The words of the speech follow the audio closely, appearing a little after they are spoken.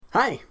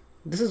Hi,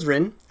 this is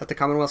Rin at the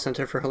Commonwealth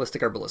Center for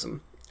Holistic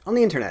Herbalism, on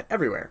the internet,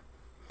 everywhere.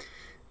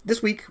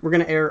 This week, we're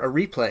going to air a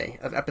replay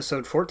of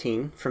episode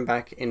 14 from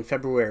back in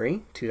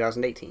February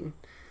 2018.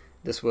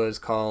 This was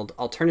called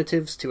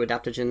Alternatives to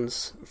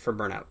Adaptogens for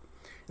Burnout.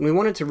 And we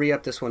wanted to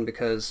re-up this one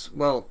because,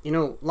 well,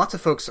 lots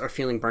of folks are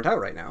feeling burnt out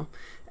right now,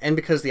 and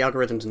because the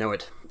algorithms know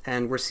it.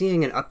 And we're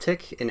seeing an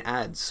uptick in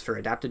ads for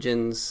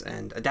adaptogens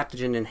and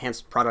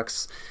adaptogen-enhanced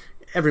products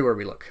everywhere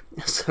we look.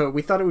 So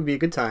we thought it would be a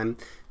good time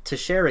to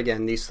share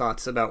again these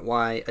thoughts about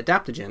why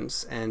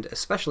adaptogens, and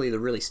especially the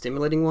really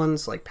stimulating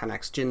ones like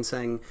Panax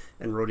ginseng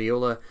and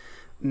rhodiola,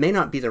 may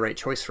not be the right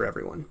choice for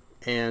everyone,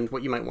 and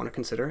what you might want to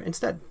consider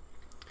instead.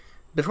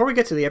 Before we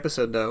get to the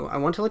episode, though, I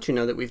want to let you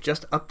know that we've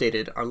just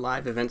updated our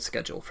live event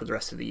schedule for the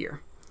rest of the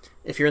year.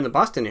 If you're in the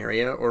Boston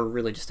area, or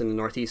really just in the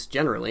Northeast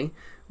generally,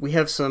 we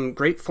have some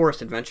great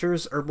forest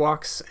adventures, herb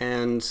walks,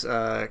 and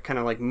kind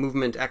of like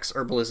Movement X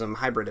Herbalism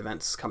hybrid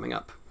events coming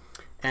up.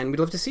 And we'd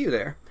love to see you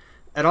there.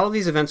 At all of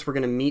these events, we're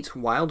going to meet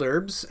wild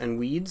herbs and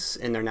weeds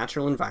in their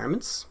natural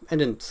environments,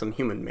 and in some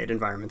human-made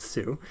environments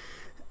too.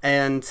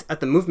 And at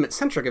the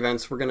movement-centric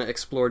events, we're going to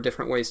explore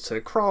different ways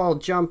to crawl,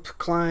 jump,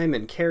 climb,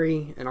 and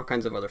carry, and all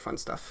kinds of other fun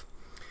stuff.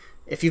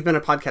 If you've been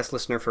a podcast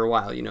listener for a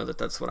while, you know that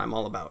that's what I'm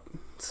all about.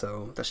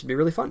 So that should be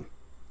really fun.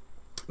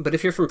 But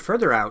if you're from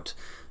further out,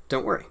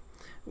 don't worry.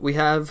 We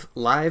have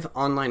live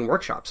online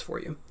workshops for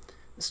you,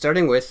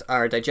 starting with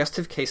our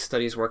digestive case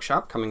studies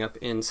workshop coming up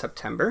in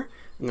September.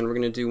 And then we're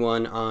going to do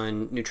one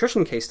on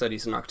nutrition case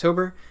studies in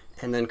October,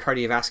 and then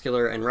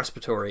cardiovascular and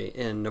respiratory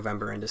in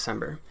November and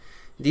December.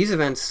 These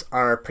events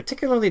are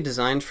particularly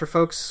designed for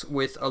folks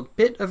with a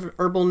bit of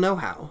herbal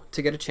know-how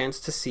to get a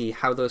chance to see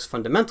how those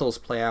fundamentals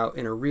play out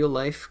in a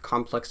real-life,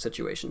 complex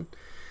situation.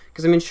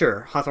 Because,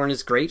 sure, hawthorn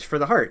is great for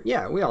the heart.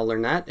 Yeah, we all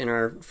learn that in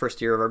our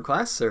first year of herb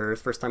class, or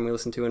first time we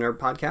listen to an herb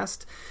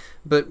podcast.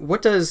 But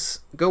what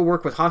does go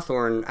work with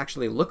hawthorn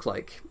actually look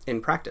like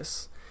in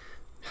practice?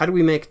 How do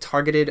we make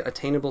targeted,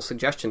 attainable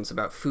suggestions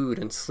about food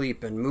and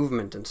sleep and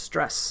movement and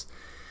stress?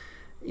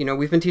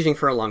 We've been teaching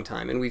for a long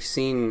time, and we've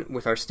seen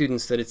with our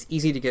students that it's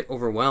easy to get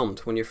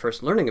overwhelmed when you're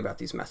first learning about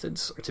these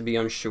methods, or to be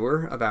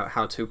unsure about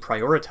how to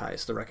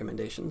prioritize the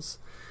recommendations.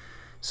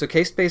 So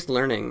case-based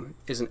learning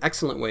is an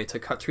excellent way to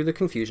cut through the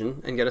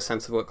confusion and get a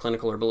sense of what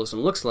clinical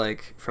herbalism looks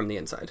like from the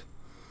inside.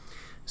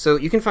 So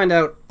you can find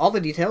out all the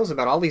details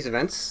about all these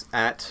events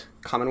at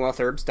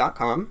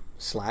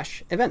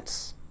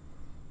commonwealthherbs.com/events.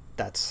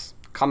 That's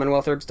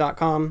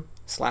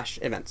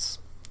commonwealthherbs.com/events.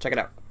 Check it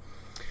out.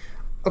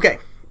 Okay,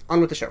 on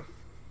with the show.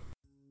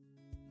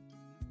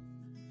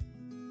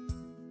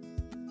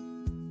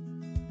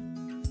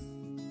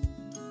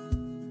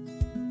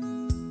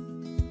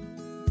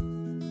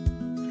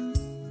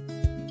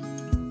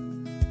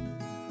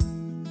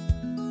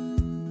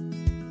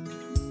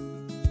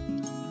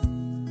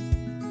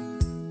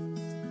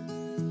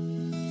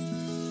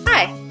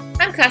 Hi,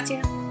 I'm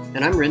Katya.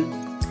 And I'm Rin.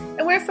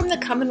 And we're from the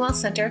Commonwealth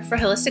Center for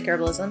Holistic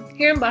Herbalism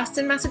here in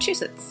Boston,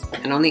 Massachusetts.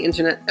 And on the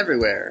internet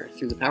everywhere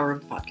through the power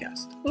of the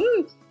podcast.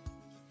 Woo!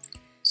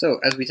 So,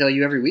 as we tell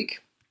you every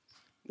week,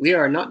 we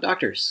are not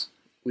doctors.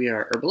 We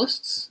are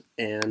herbalists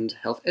and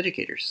health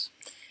educators.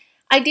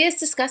 Ideas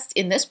discussed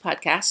in this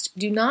podcast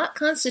do not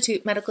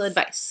constitute medical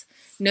advice.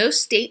 No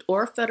state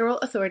or federal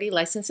authority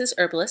licenses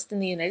herbalists in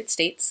the United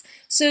States,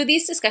 so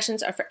these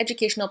discussions are for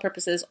educational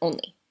purposes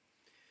only.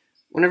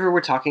 Whenever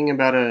we're talking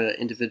about an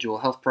individual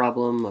health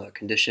problem, a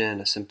condition,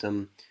 a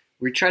symptom,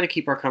 we try to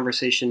keep our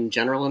conversation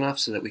general enough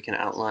so that we can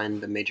outline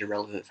the major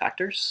relevant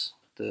factors,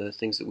 the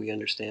things that we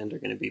understand are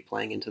going to be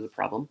playing into the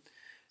problem.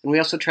 And we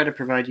also try to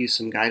provide you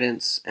some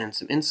guidance and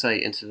some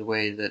insight into the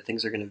way that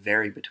things are going to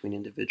vary between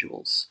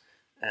individuals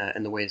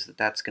and the ways that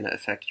that's going to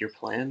affect your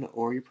plan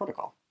or your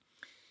protocol.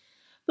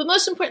 But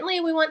most importantly,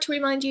 we want to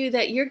remind you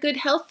that your good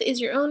health is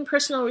your own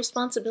personal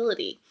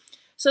responsibility.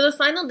 So the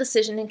final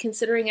decision in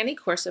considering any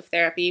course of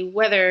therapy,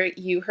 whether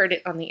you heard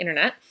it on the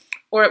internet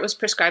or it was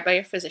prescribed by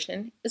your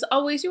physician, is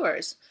always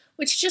yours,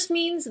 which just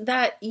means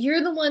that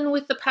you're the one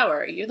with the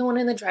power. You're the one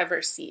in the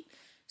driver's seat.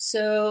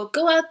 So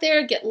go out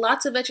there, get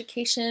lots of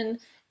education,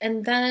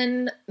 and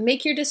then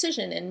make your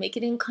decision and make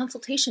it in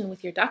consultation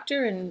with your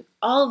doctor and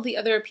all of the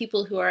other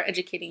people who are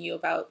educating you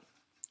about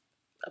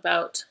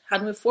how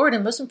to move forward,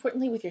 and most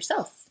importantly with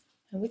yourself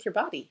and with your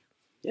body.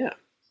 Yeah.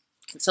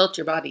 Consult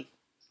your body.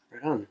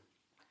 Right on.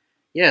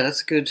 Yeah,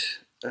 that's a good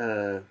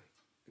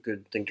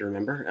thing to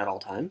remember at all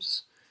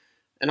times.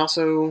 And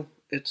also,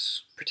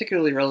 it's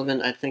particularly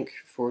relevant, I think,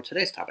 for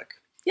today's topic.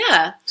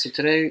 Yeah. So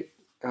today,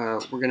 we're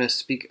going to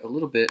speak a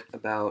little bit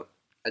about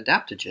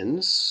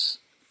adaptogens,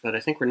 but I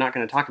think we're not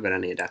going to talk about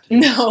any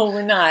adaptogens. No,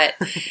 we're not.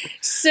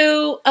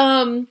 So,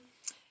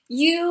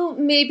 you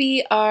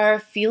maybe are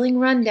feeling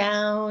run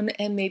down,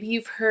 and maybe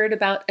you've heard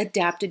about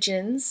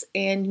adaptogens,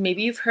 and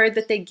maybe you've heard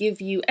that they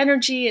give you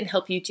energy and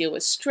help you deal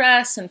with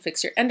stress and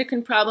fix your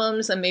endocrine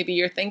problems, and maybe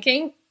you're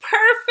thinking,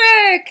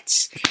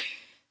 perfect!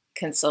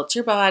 Consult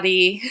your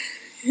body.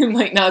 It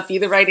might not be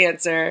the right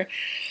answer.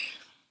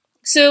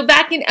 So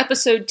back in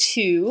episode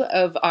 2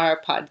 of our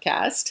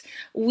podcast,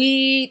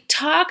 we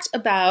talked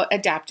about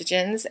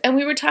adaptogens, and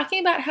we were talking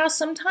about how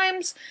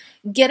sometimes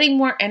getting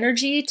more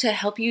energy to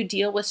help you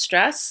deal with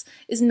stress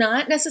is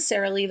not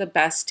necessarily the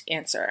best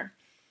answer.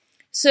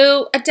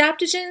 So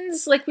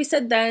adaptogens, like we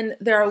said then,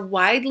 they're a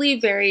widely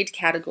varied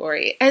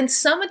category, and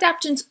some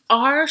adaptogens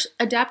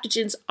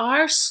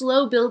are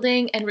slow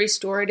building and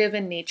restorative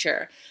in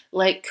nature,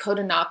 like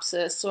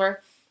Codonopsis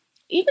or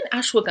even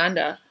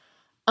ashwagandha.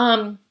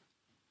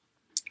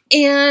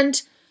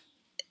 And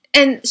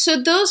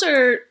so those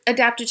are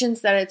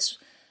adaptogens that it's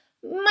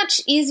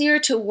much easier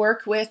to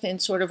work with in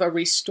sort of a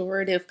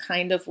restorative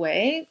kind of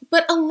way.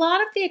 But a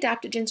lot of the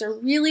adaptogens are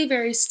really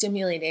very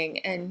stimulating,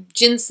 and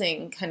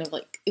ginseng kind of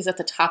like is at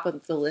the top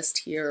of the list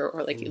here,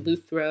 or like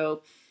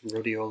eleuthero.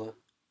 Rhodiola.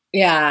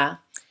 Yeah.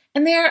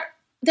 And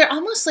they're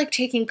almost like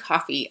taking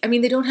coffee. I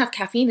mean, they don't have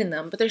caffeine in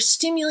them, but they're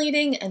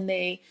stimulating, and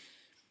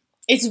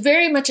it's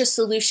very much a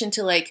solution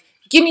to like,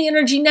 give me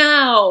energy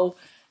now.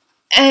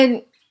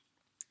 And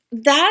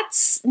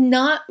that's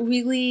not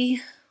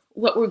really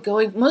what we're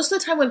going. Most of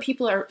the time when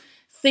people are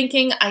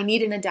thinking, I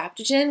need an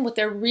adaptogen, what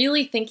they're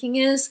really thinking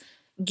is,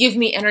 give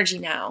me energy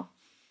now.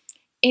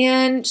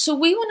 And so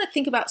we want to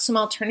think about some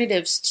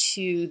alternatives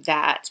to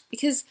that,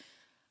 because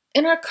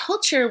in our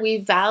culture, we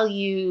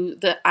value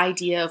the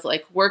idea of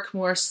like work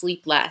more,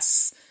 sleep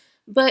less.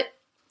 But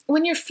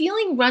when you're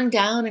feeling run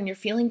down and you're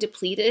feeling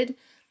depleted,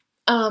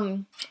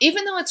 even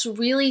though it's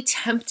really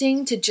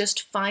tempting to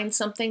just find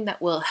something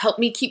that will help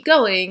me keep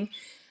going,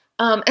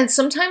 and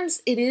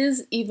sometimes it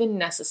is even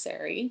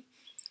necessary,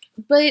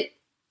 but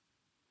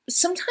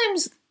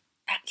sometimes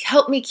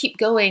help me keep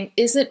going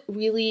isn't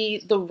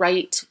really the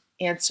right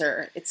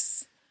answer.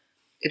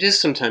 It is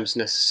sometimes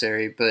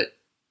necessary, but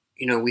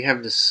we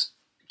have this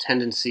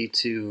tendency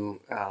to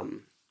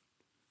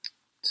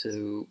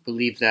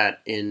believe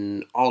that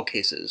in all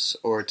cases,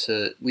 or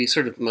we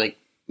sort of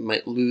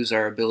might lose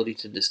our ability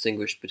to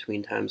distinguish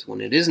between times when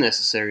it is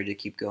necessary to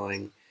keep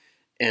going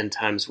and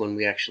times when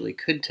we actually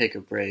could take a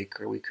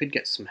break or we could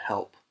get some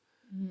help.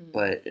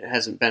 But it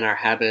hasn't been our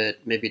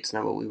habit. Maybe it's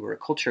not what we were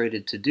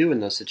acculturated to do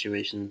in those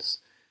situations.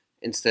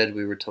 Instead,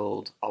 we were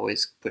told,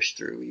 always push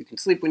through. You can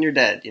sleep when you're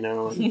dead,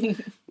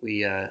 And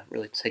we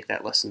really take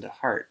that lesson to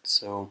heart.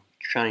 So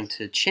trying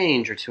to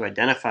change or to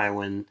identify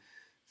when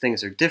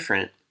things are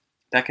different,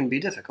 that can be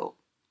difficult,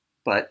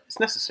 but it's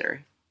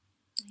necessary.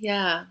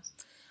 Yeah.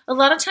 A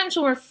lot of times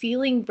when we're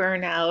feeling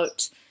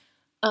burnout,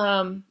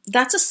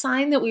 that's a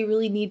sign that we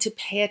really need to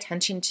pay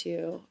attention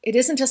to. It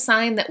isn't a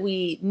sign that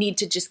we need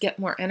to just get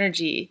more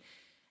energy,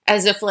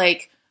 as if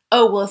like,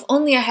 oh, well, if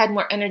only I had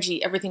more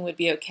energy, everything would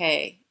be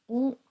okay.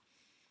 Well,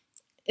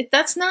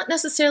 that's not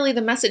necessarily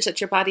the message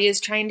that your body is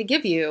trying to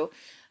give you.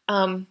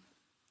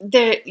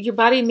 Your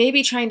body may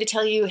be trying to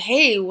tell you,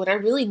 hey, what I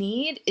really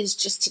need is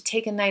just to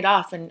take a night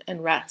off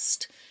and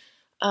rest.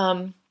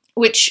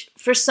 Which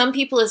for some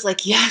people is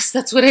like, yes,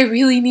 that's what I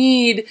really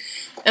need.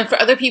 And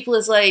for other people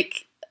is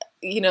like,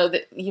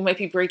 that you might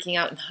be breaking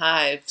out in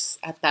hives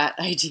at that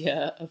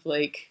idea of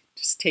like,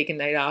 just take a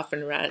night off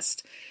and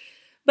rest.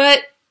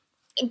 But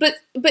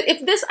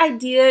if this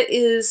idea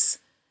is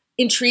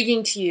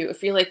intriguing to you,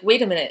 if you're like,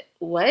 wait a minute,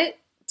 what?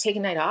 Take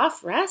a night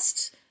off,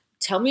 rest?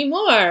 Tell me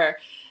more.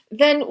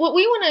 Then what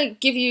we want to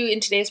give you in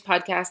today's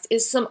podcast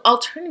is some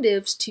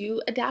alternatives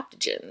to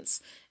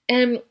adaptogens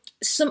and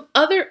some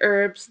other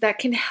herbs that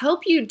can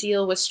help you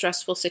deal with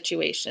stressful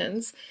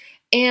situations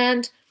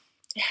and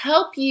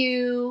help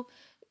you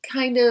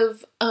kind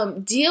of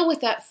deal with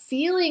that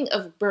feeling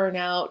of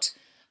burnout,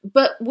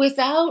 but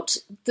without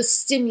the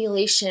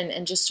stimulation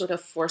and just sort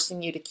of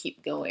forcing you to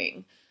keep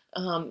going,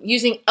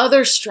 using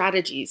other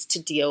strategies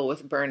to deal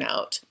with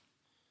burnout.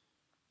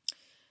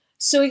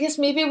 So I guess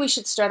maybe we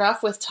should start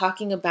off with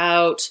talking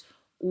about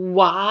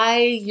why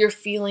you're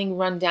feeling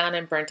run down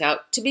and burnt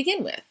out to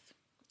begin with,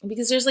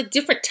 because there's like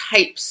different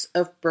types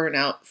of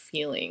burnout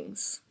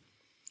feelings.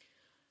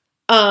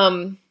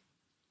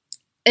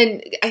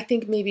 And I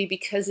think maybe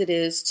because it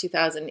is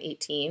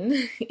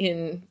 2018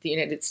 in the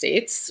United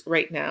States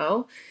right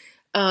now,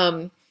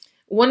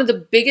 one of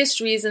the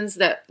biggest reasons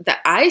that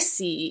I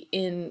see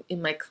in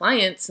my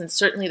clients, and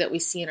certainly that we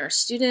see in our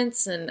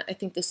students, and I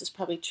think this is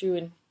probably true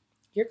in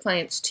your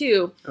clients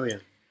too,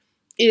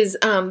 is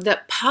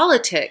that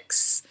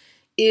politics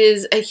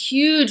is a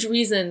huge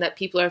reason that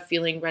people are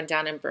feeling run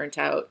down and burnt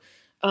out.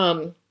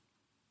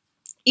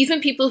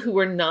 Even people who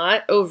were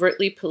not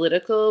overtly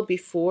political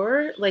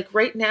before, like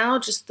right now,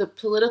 just the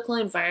political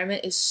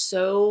environment is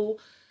so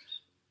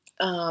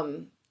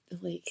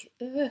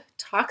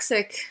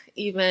toxic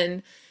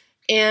even.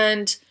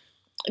 And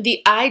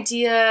the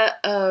idea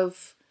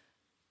of,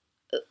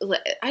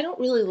 I don't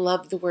really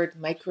love the word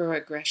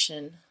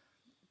microaggression,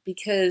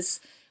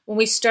 because when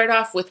we start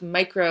off with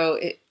micro,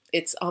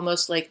 it's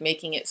almost like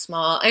making it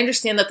small. I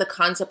understand that the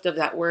concept of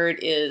that word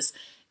is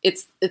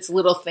it's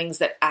little things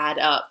that add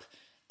up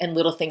and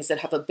little things that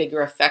have a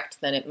bigger effect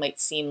than it might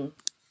seem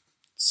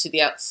to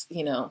the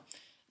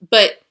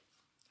but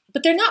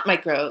they're not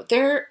micro.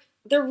 They're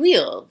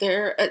real.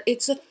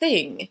 It's a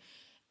thing.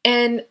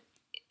 And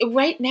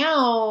right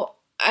now,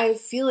 I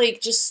feel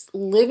like just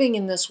living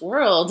in this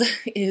world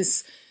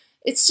it's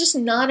just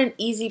not an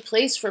easy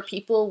place for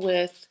people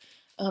with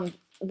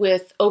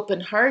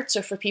open hearts,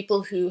 or for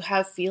people who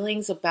have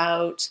feelings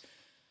about,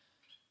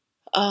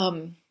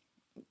 um,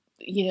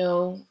 you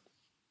know,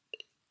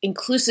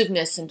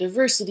 inclusiveness and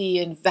diversity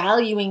and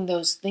valuing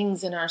those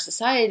things in our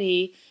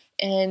society.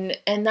 And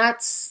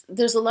that's,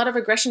 there's a lot of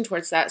aggression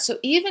towards that. So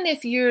even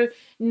if you're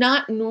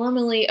not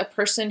normally a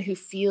person who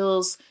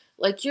feels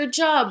like your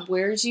job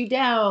wears you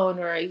down,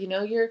 or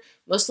you're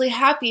mostly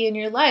happy in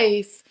your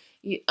life,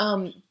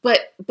 but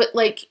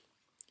like,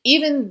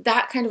 even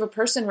that kind of a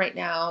person right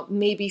now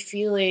may be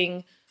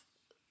feeling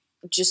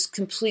just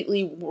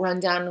completely run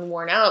down and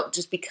worn out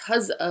just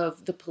because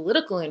of the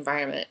political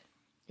environment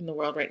in the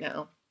world right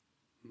now.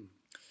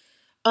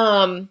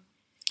 And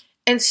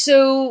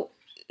so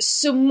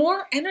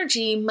more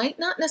energy might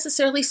not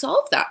necessarily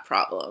solve that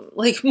problem.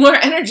 Like, more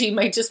energy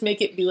might just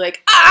make it be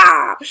like,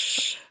 ah!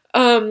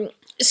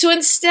 So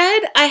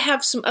instead, I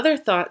have some other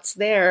thoughts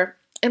there.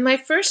 And my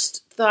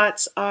first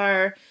thoughts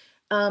are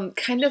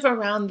kind of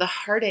around the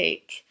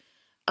heartache,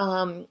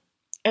 and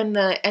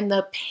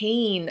the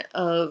pain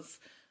of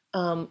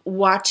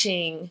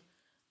watching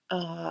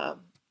our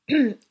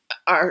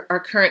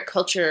current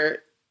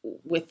culture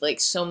with like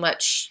so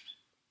much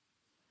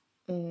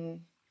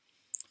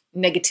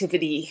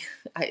negativity.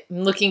 I'm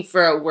looking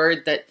for a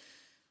word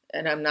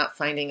and I'm not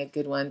finding a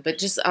good one, but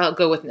just I'll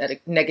go with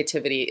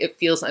negativity. It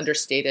feels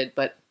understated,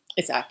 but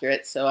it's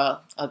accurate, so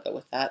I'll go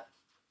with that.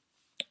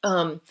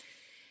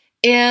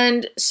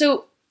 And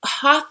so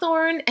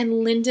Hawthorn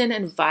and Linden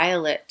and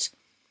Violet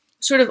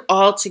sort of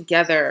all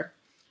together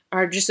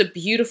are just a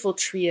beautiful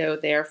trio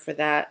there for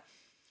that.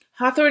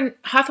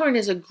 Hawthorn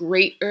is a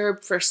great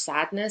herb for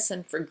sadness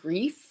and for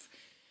grief.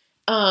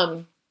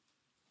 And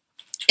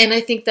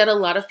I think that a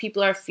lot of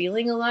people are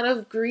feeling a lot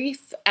of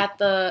grief at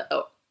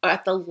the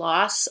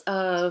loss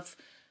of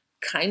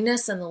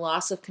kindness, and the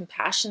loss of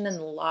compassion, and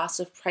the loss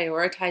of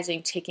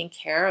prioritizing taking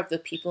care of the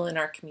people in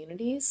our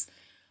communities.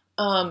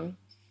 And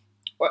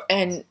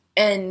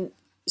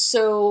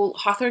so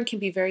Hawthorn can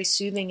be very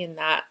soothing in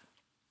that.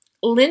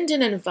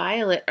 Linden and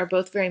Violet are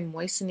both very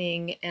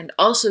moistening and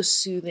also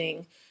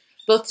soothing,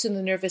 both to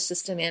the nervous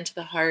system and to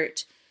the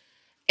heart.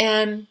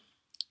 And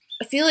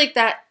I feel like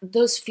that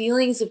those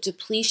feelings of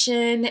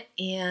depletion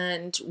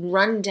and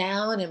run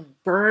down and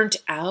burnt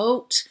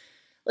out,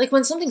 like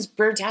when something's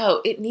burnt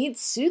out, it needs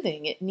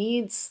soothing. It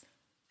needs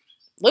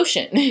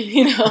lotion,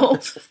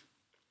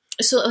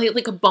 So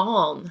like a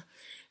balm.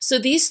 So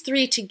these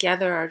three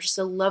together are just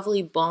a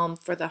lovely balm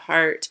for the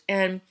heart,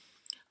 and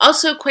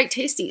also quite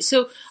tasty.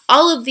 So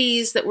all of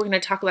these that we're going to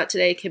talk about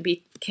today can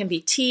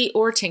be tea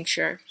or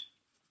tincture.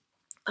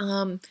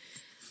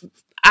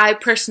 I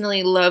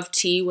personally love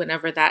tea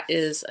whenever that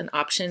is an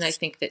option. I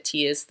think that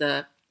tea is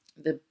the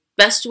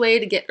best way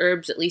to get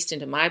herbs, at least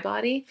into my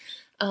body.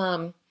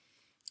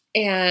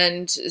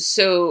 And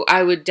so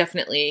I would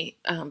definitely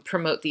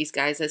promote these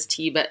guys as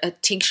tea, but a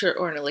tincture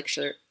or an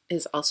elixir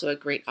is also a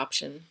great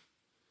option.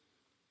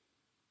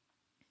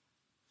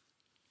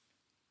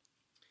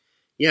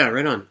 Yeah,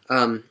 right on.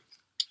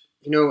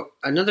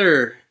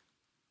 Another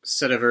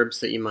set of herbs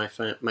that you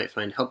might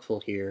find helpful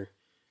here,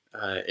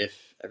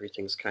 if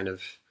everything's kind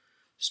of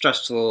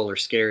stressful or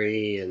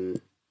scary,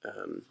 and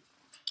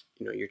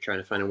you're trying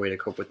to find a way to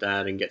cope with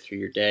that and get through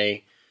your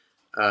day.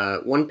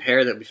 One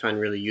pair that we find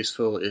really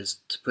useful is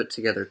to put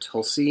together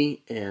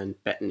Tulsi and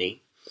Betony.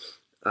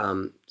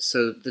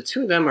 So the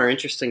two of them are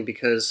interesting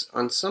because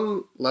on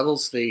some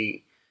levels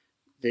they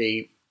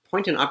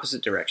point in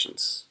opposite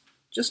directions,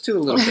 just to a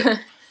little bit.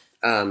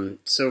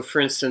 So for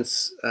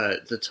instance,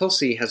 the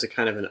Tulsi has a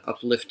kind of an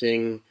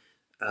uplifting,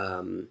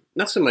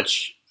 not so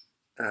much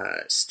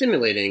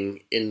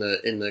stimulating in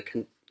the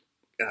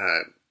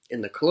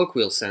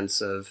colloquial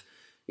sense of,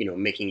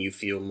 making you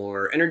feel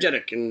more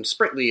energetic and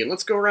sprightly and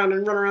let's go around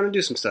and run around and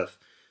do some stuff.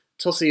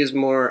 Tulsi is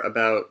more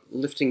about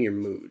lifting your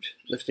mood,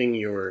 lifting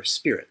your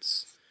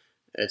spirits.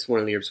 It's one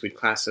of the herbs we'd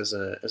class as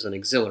an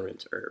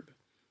exhilarant herb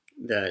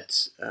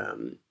that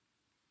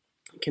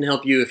can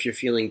help you if you're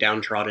feeling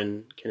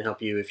downtrodden, can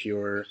help you if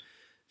you're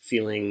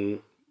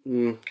feeling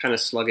kind of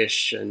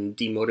sluggish and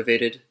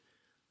demotivated.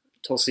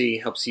 Tulsi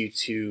helps you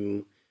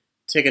to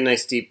take a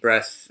nice deep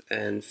breath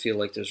and feel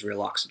like there's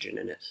real oxygen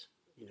in it,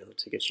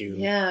 to get you...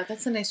 Yeah,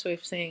 that's a nice way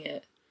of saying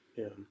it.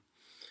 Yeah.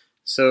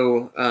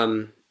 So,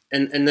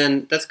 and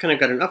then that's kind of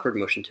got an upward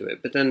motion to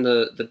it. But then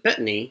the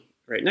Betony,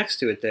 right next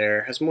to it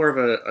there, has more of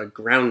a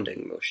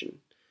grounding motion.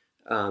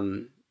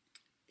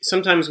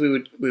 Sometimes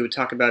we would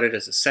talk about it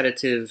as a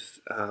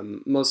sedative,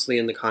 mostly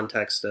in the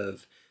context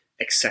of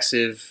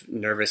excessive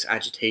nervous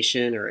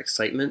agitation or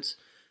excitement,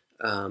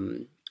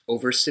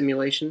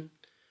 overstimulation.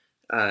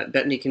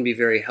 Betony can be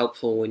very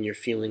helpful when you're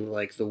feeling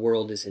like the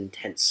world is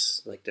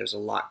intense, like there's a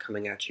lot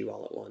coming at you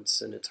all at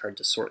once, and it's hard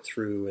to sort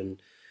through and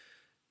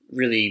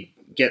really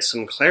get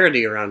some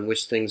clarity around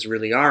which things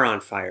really are on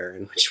fire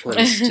and which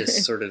ones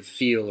just sort of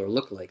feel or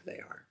look like they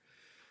are.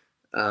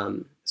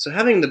 So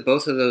having the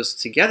both of those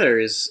together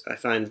is, I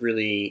find,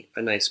 really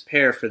a nice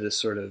pair for this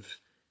sort of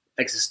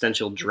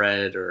existential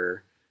dread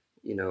or,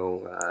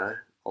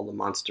 all the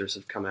monsters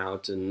have come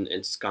out and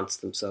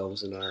ensconced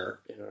themselves in our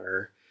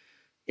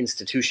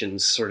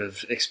institutions sort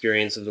of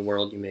experience of the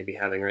world you may be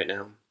having right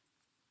now.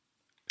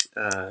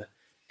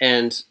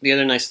 And the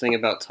other nice thing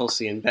about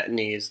Tulsi and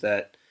Betony is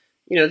that,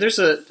 there's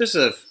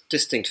a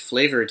distinct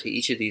flavor to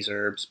each of these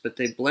herbs, but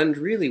they blend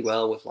really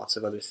well with lots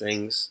of other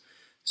things.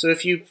 So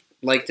if you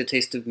like the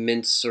taste of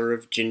mints or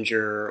of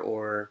ginger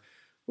or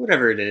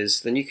whatever it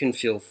is, then you can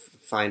feel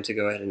fine to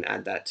go ahead and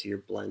add that to your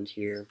blend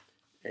here.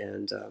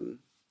 And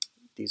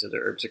these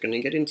other herbs are going to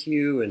get into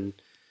you and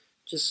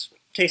just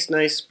taste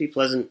nice, be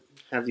pleasant,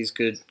 have these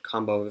good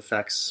combo of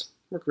effects,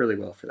 work really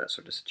well for that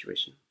sort of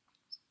situation.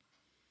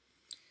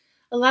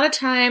 A lot of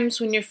times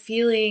when you're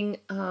feeling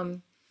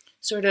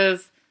sort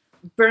of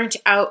burnt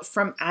out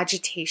from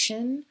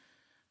agitation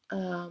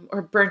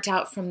or burnt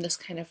out from this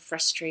kind of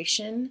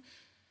frustration,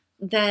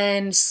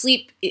 then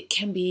sleep, it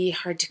can be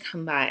hard to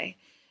come by.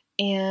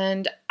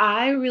 And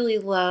I really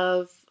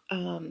love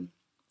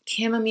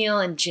chamomile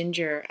and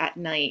ginger at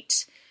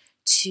night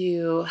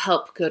to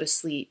help go to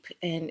sleep.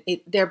 And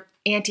they're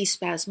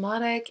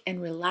antispasmodic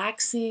and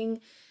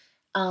relaxing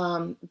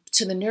to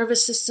the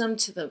nervous system,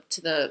 to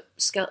the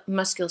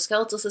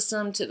musculoskeletal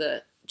system, to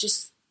the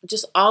just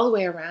all the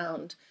way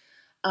around,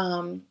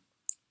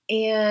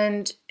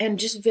 and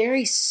just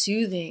very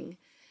soothing.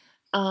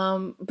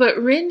 But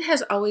Rin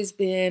has always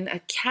been a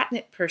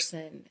catnip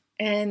person,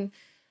 and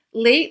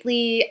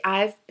lately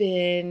I've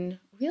been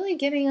really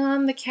getting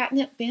on the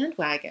catnip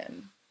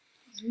bandwagon.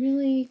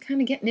 Really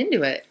kind of getting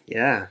into it.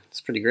 Yeah,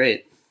 it's pretty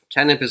great.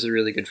 Catnip is a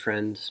really good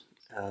friend,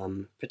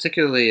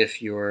 particularly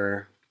if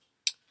your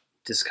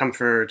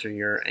discomfort or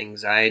your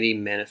anxiety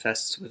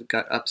manifests with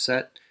gut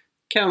upset.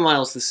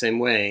 Chamomile's the same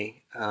way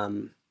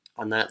on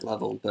that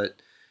level, but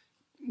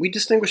we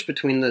distinguish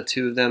between the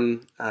two of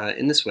them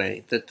in this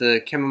way, that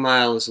the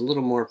chamomile is a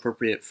little more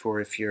appropriate for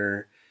if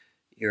your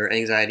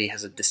anxiety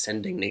has a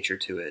descending nature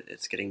to it.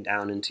 It's getting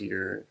down into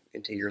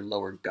your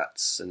lower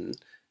guts and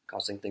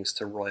causing things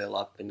to roil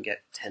up and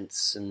get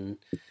tense and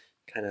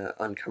kind of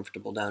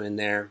uncomfortable down in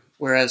there.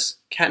 Whereas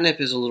catnip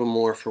is a little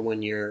more for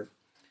when your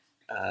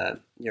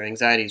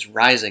anxiety is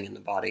rising in the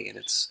body and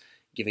it's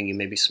giving you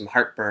maybe some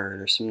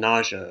heartburn or some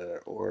nausea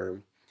or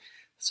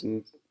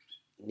some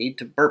need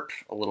to burp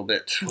a little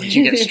bit when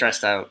you get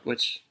stressed out,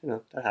 which,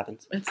 that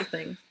happens. It's a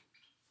thing.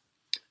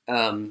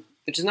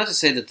 Which is not to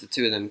say that the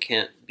two of them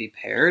can't be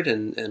paired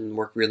and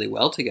work really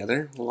well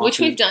together.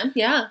 We've done,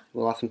 yeah.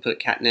 We'll often put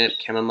catnip,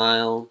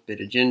 chamomile,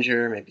 bit of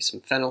ginger, maybe some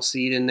fennel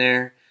seed in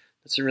there.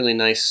 That's a really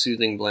nice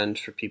soothing blend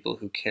for people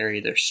who carry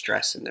their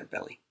stress in their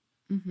belly.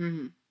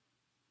 Mm-hmm.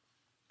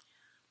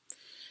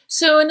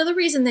 So another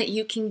reason that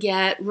you can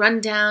get run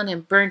down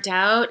and burnt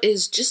out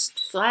is just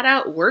flat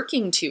out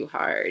working too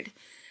hard.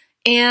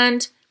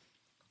 And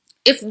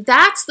if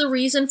that's the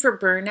reason for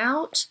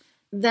burnout,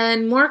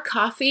 then more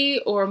coffee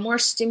or more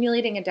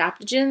stimulating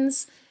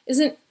adaptogens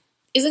isn't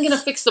going to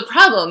fix the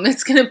problem.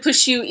 It's going to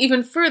push you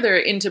even further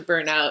into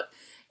burnout.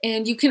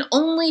 And you can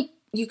only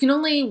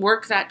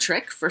work that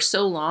trick for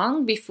so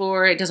long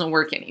before it doesn't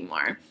work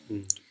anymore.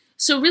 Mm.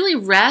 So really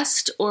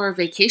rest or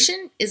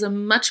vacation is a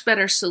much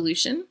better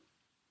solution.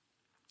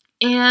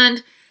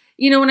 And,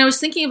 when I was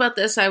thinking about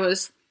this,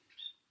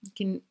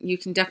 you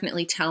can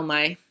definitely tell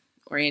my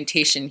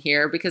orientation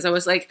here, because I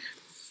was like,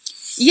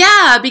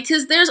 yeah,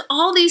 because there's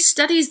all these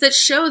studies that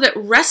show that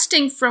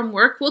resting from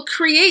work will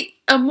create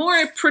a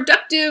more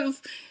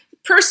productive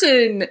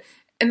person.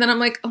 And then I'm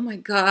like, oh my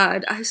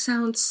God, I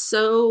sound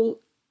so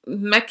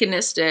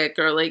mechanistic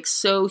or like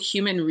so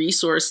human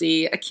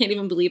resourcey. I can't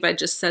even believe I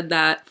just said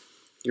that.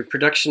 Your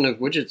production of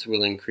widgets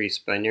will increase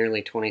by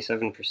nearly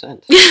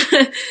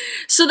 27%.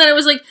 So then I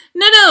was like,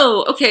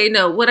 no.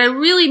 What I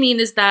really mean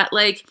is that,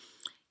 like,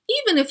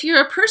 even if you're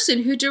a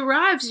person who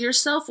derives your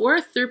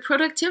self-worth through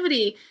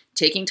productivity,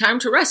 taking time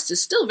to rest is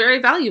still very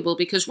valuable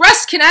because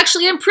rest can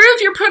actually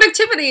improve your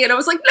productivity. And I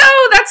was like, no,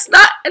 that's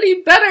not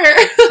any better.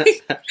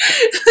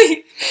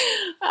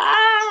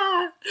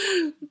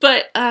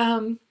 But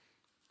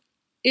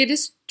it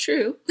is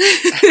true.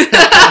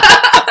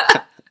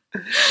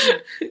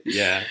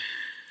 Yeah.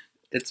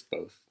 It's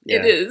both. Yeah.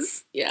 It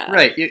is, yeah.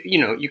 Right.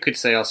 You could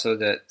say also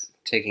that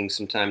taking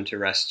some time to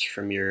rest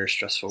from your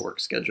stressful work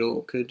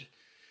schedule could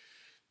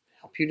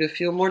help you to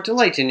feel more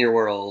delight in your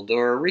world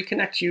or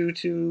reconnect you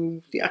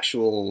to the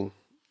actual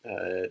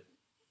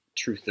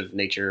truth of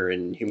nature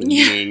and human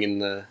being in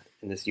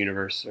this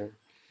universe. Or,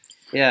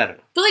 I don't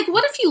know. But, like,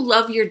 what if you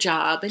love your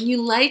job and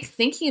you like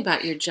thinking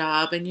about your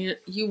job and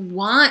you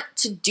want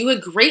to do a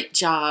great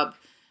job?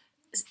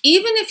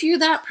 Even if you're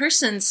that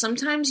person,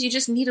 sometimes you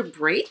just need a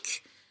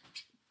break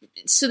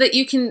so that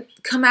you can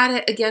come at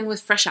it again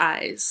with fresh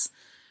eyes.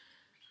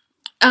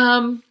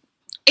 And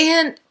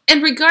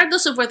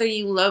regardless of whether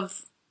you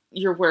love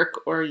your work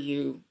or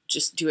you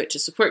just do it to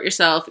support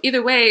yourself,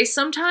 either way,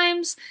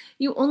 sometimes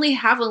you only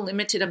have a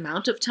limited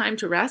amount of time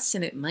to rest,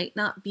 and it might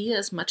not be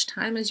as much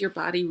time as your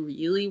body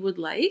really would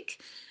like.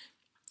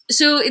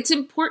 So it's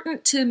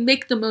important to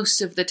make the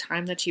most of the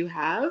time that you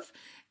have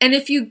And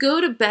if you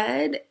go to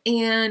bed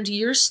and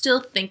you're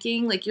still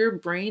thinking, like your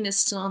brain is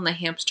still on the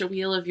hamster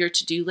wheel of your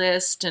to-do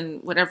list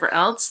and whatever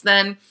else,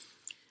 then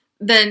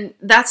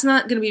that's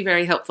not going to be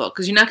very helpful,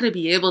 because you're not going to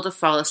be able to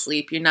fall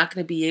asleep. You're not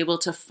going to be able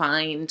to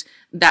find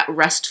that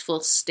restful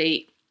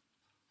state.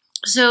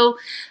 So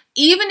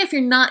even if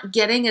you're not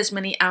getting as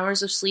many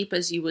hours of sleep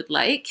as you would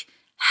like,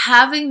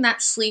 having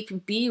that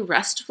sleep be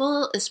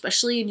restful,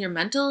 especially in your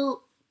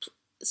mental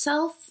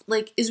self,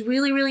 like, is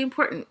really, really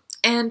important.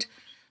 And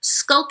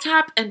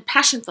skullcap and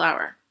passion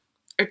flower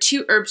are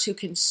two herbs who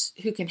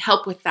can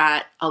help with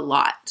that a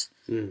lot.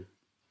 Mm.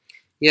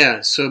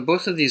 Yeah, so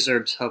both of these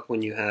herbs help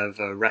when you have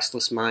a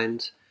restless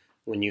mind,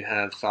 when you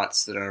have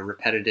thoughts that are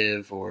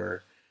repetitive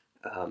or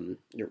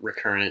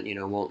recurrent,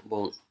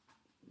 won't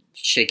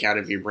shake out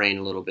of your brain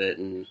a little bit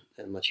and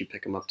let you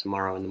pick them up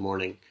tomorrow in the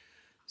morning.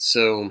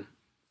 So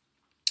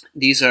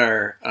these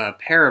are a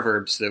pair of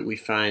herbs that we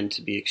find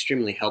to be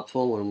extremely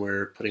helpful when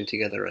we're putting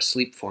together a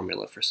sleep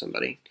formula for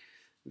somebody.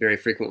 Very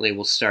frequently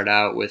we'll start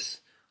out with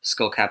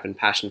skullcap and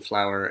passion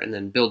flower and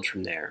then build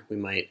from there. We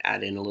might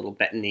add in a little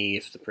betony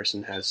if the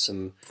person has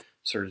some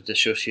sort of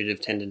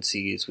dissociative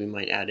tendencies. We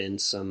might add in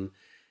some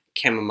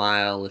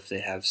chamomile if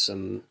they have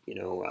some,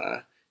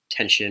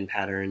 tension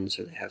patterns,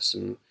 or they have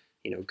some,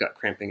 gut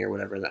cramping or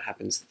whatever that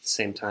happens at the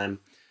same time.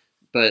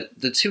 But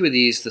the two of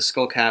these, the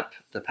skullcap,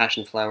 the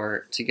passion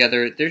flower,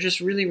 together, they're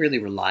just really, really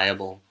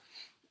reliable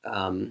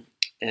and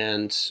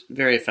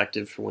very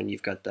effective for when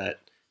you've got that,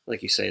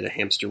 like you say, the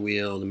hamster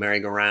wheel, the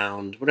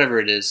merry-go-round, whatever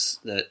it is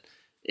that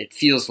it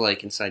feels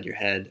like inside your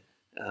head.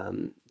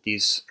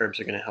 These herbs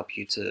are going to help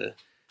you to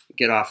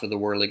get off of the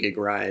whirligig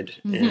ride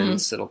and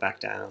settle back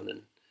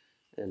down.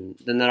 And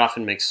then that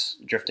often makes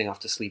drifting off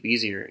to sleep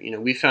easier.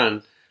 We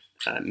found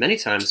many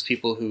times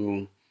people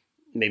who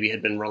maybe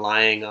had been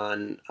relying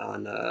on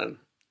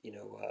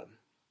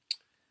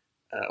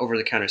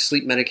over-the-counter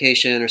sleep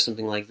medication or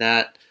something like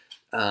that.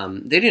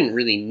 They didn't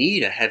really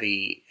need a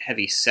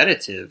heavy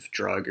sedative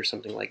drug or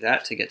something like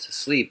that to get to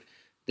sleep.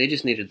 They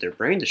just needed their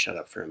brain to shut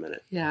up for a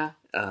minute. Yeah.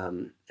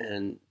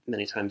 And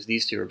many times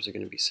these two herbs are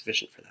going to be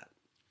sufficient for that.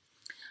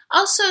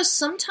 Also,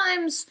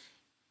 sometimes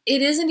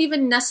it isn't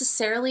even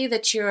necessarily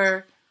that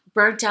you're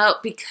burnt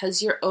out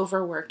because you're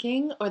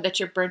overworking, or that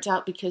you're burnt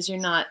out because you're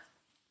not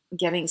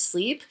getting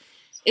sleep.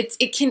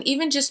 It can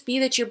even just be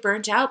that you're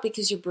burnt out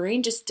because your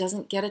brain just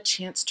doesn't get a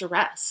chance to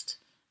rest.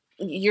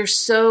 You're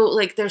so,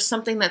 like, there's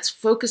something that's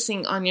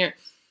focusing on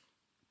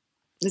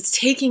it's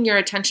taking your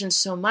attention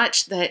so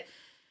much that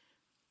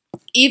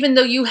even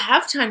though you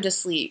have time to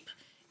sleep,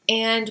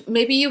 and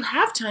maybe you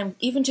have time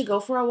even to go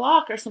for a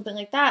walk or something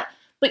like that,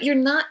 but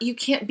you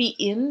can't be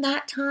in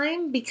that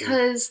time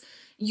because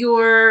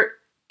your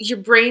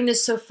brain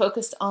is so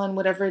focused on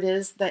whatever it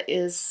is that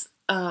is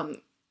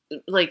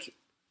like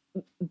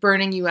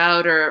burning you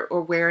out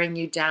or wearing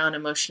you down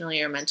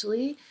emotionally or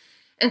mentally.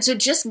 And so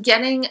just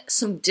getting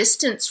some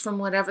distance from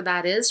whatever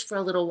that is for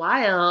a little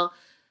while,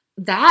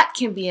 that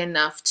can be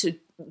enough to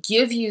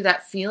give you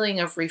that feeling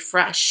of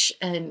refresh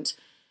and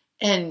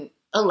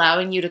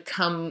allowing you to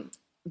come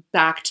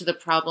back to the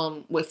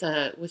problem with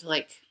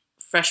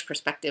fresh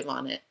perspective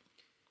on it.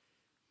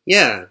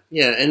 Yeah.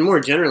 And more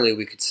generally,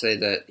 we could say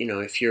that,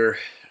 if you're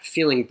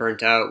feeling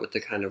burnt out with the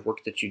kind of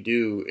work that you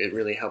do, it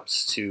really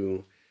helps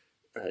to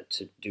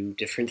do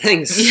different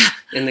things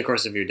in the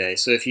course of your day.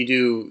 So if you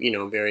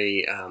do,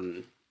 very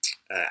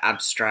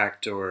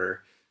abstract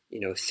or,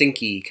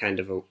 thinky kind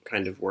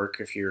of work,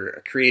 if you're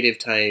a creative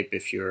type,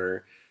 if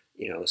you're,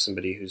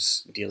 somebody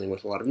who's dealing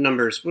with a lot of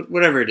numbers,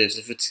 whatever it is,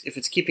 if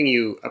it's keeping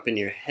you up in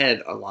your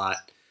head a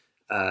lot,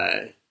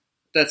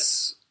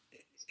 that's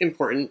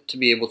important to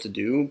be able to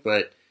do,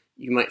 but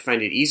you might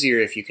find it easier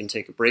if you can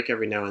take a break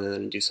every now and then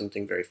and do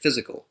something very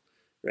physical,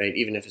 right?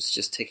 Even if it's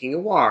just taking a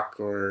walk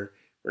or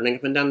running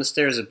up and down the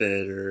stairs a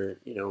bit, or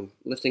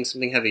lifting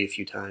something heavy a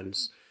few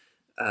times.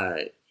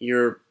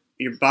 Your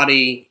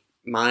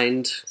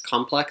body-mind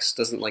complex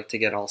doesn't like to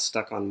get all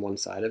stuck on one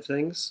side of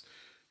things,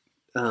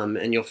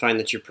 and you'll find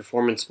that your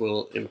performance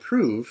will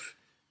improve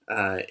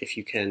if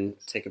you can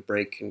take a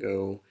break and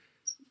go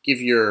give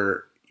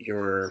your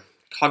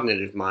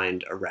cognitive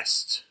mind a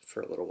rest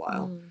for a little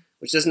while,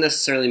 which doesn't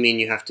necessarily mean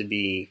you have to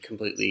be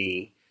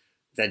completely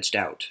vegged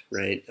out,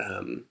 right?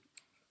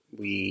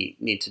 We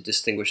need to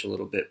distinguish a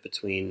little bit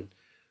between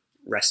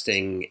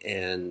resting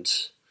and,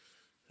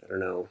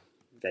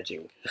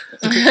 vegging.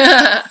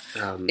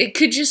 It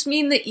could just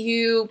mean that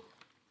you,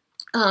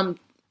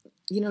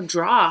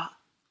 draw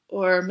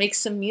or make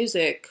some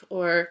music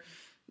or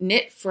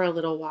knit for a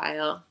little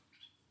while.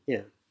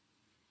 Yeah.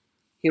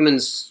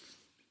 Humans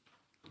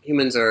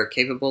are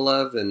capable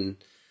of, and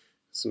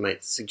some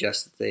might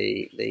suggest that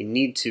they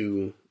need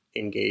to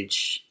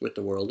engage with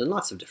the world in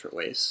lots of different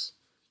ways.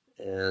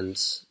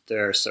 And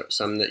there are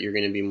some that you're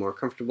going to be more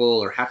comfortable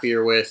or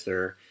happier with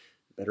or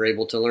better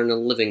able to learn a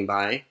living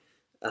by.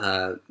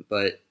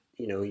 But,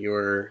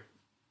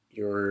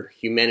 your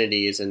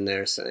humanity is in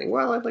there saying,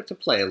 well, I'd like to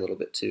play a little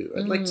bit too.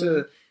 I'd like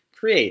to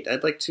create.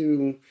 I'd like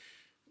to,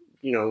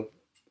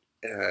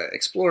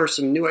 explore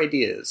some new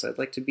ideas. I'd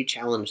like to be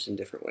challenged in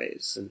different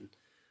ways. And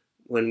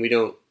when we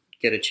don't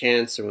get a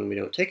chance, or when we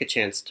don't take a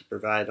chance to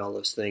provide all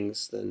those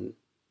things, then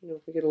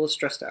we get a little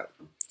stressed out.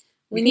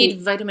 We need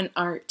vitamin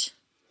art.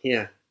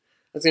 Yeah.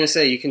 I was going to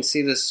say, you can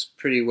see this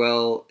pretty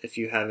well if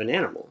you have an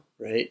animal,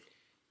 right?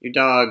 Your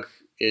dog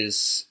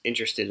is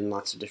interested in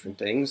lots of different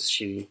things.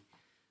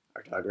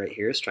 Our dog right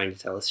here is trying to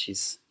tell us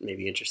she's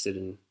maybe interested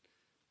in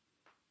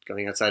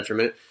going outside for a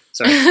minute.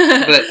 Sorry.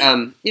 But,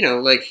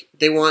 like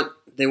they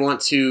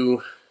want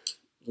to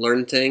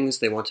learn things.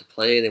 They want to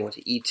play. They want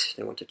to eat.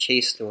 They want to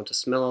chase. They want to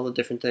smell all the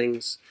different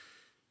things.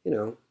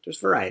 There's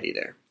variety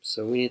there.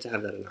 So we need to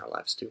have that in our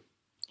lives too.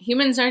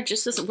 Humans are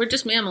we're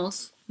just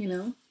mammals, Yeah.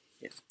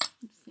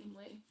 Same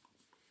way.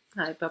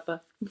 Hi,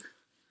 Papa.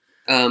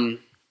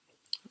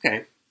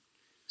 Okay.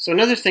 So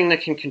another thing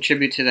that can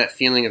contribute to that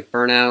feeling of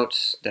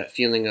burnout, that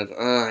feeling of,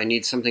 I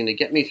need something to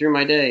get me through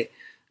my day,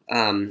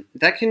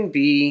 that can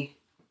be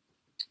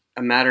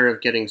a matter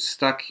of getting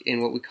stuck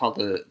in what we call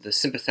the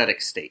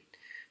sympathetic state.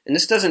 And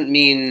this doesn't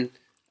mean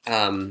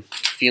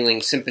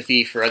feeling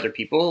sympathy for other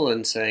people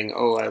and saying,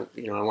 I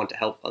want to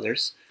help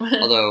others.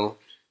 Although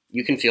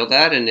you can feel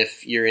that, and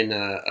if you're in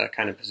a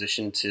kind of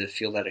position to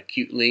feel that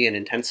acutely and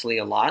intensely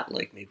a lot,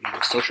 like maybe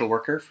you're a social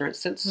worker, for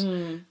instance,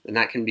 then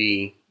that can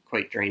be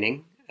quite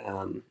draining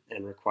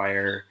and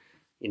require,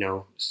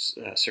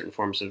 certain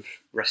forms of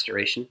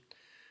restoration.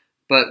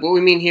 But what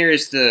we mean here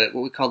is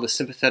what we call the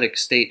sympathetic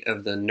state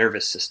of the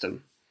nervous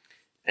system.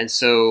 And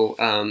so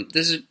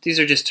these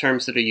are just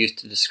terms that are used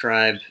to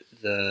describe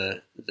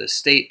the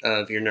state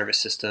of your nervous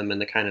system,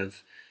 and the kind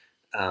of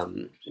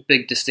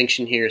big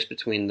distinction here is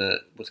between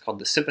what's called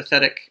the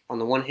sympathetic on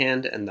the one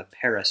hand and the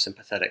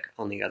parasympathetic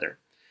on the other.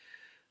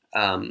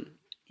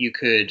 You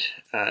could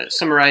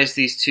summarize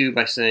these two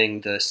by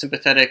saying the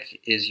sympathetic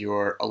is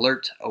your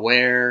alert,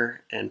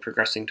 aware, and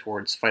progressing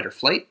towards fight or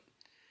flight,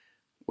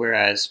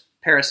 whereas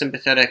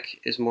parasympathetic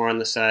is more on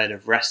the side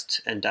of rest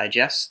and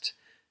digest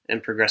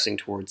and progressing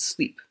towards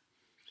sleep.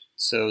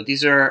 So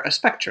these are a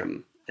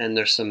spectrum, and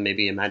there's some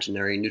maybe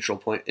imaginary neutral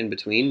point in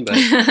between, but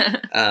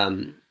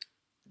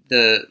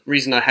the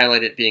reason I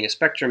highlight it being a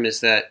spectrum is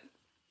that,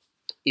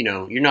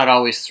 you're not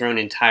always thrown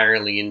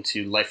entirely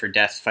into life or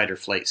death, fight or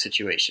flight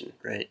situation,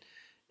 right?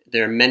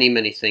 There are many,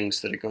 many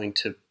things that are going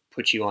to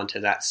put you onto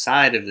that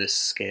side of this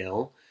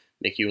scale,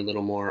 make you a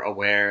little more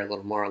aware, a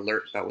little more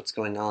alert about what's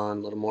going on,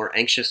 a little more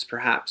anxious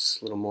perhaps,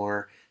 a little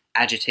more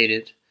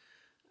agitated,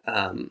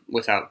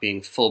 without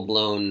being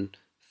full-blown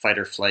fight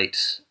or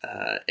flight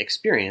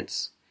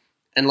experience.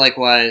 And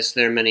likewise,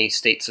 there are many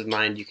states of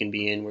mind you can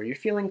be in where you're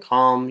feeling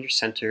calm, you're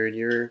centered,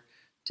 you're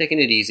taking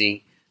it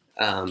easy.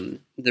 The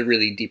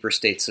really deeper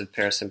states of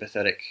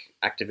parasympathetic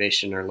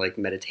activation are like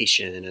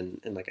meditation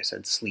and like I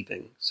said,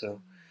 sleeping.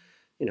 So,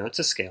 it's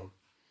a scale.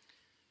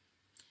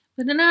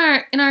 But in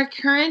our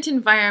current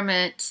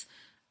environment,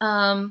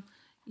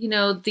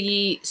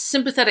 the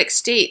sympathetic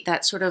state,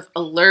 that sort of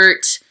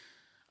alert,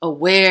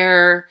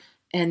 aware,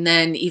 and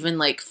then even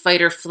like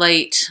fight or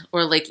flight,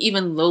 or like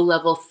even low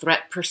level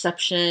threat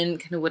perception,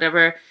 kind of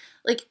whatever,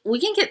 like we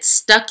can get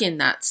stuck in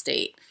that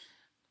state.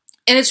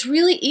 And it's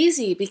really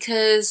easy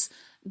because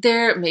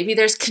maybe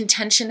there's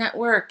contention at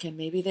work, and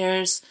maybe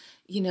there's,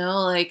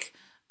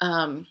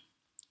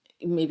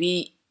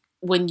 maybe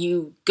when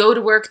you go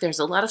to work, there's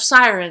a lot of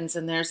sirens,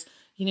 and there's,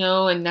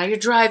 and now you're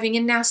driving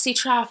in nasty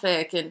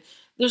traffic, and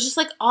there's just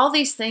like all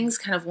these things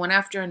kind of one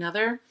after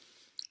another.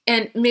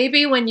 And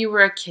maybe when you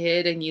were a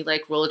kid and you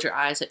like rolled your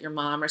eyes at your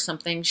mom or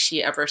something,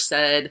 she ever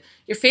said,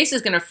 your face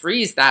is going to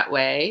freeze that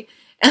way.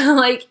 And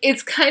like,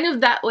 it's kind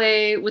of that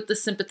way with the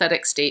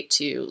sympathetic state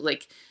too.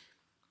 Like,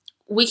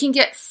 we can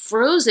get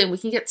frozen. We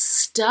can get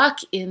stuck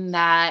in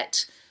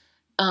that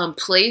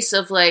place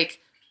of like,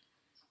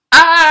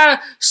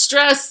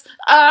 stress,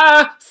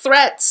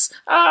 threats,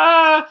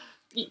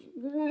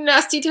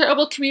 nasty,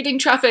 terrible commuting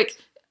traffic.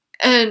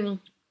 And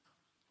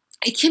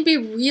it can be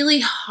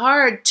really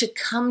hard to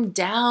come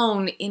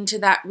down into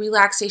that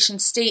relaxation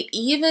state,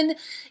 even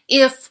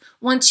if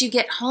once you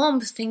get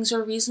home, things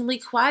are reasonably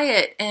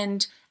quiet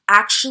and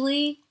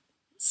actually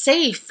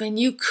safe and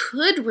you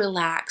could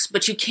relax,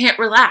 but you can't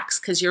relax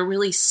because you're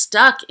really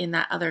stuck in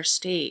that other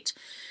state.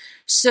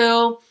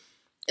 So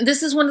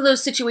this is one of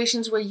those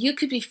situations where you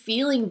could be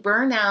feeling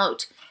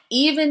burnout,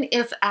 even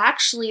if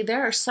actually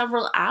there are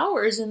several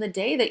hours in the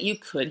day that you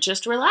could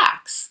just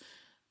relax.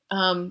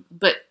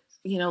 But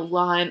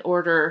Law and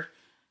Order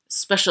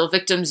Special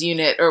Victims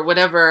Unit or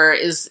whatever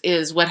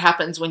is what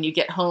happens when you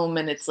get home,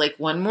 and it's like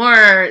one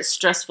more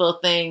stressful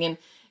thing, and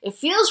it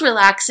feels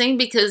relaxing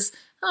because,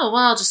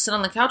 I'll just sit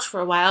on the couch for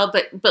a while.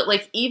 But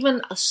like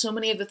even so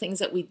many of the things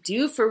that we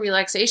do for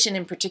relaxation,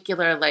 in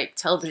particular, like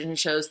television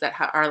shows that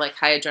are like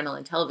high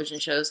adrenaline television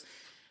shows,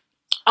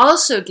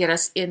 also get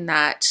us in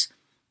that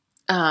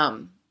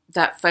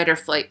that fight or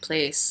flight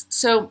place.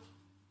 So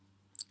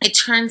it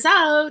turns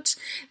out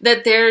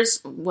that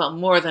there's,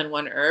 more than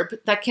one herb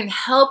that can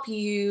help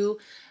you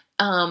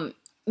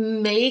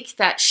make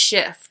that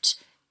shift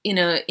in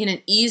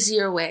an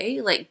easier way,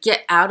 like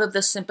get out of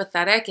the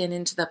sympathetic and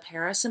into the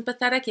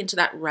parasympathetic, into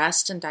that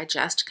rest and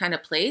digest kind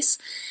of place.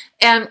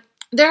 And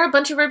There are a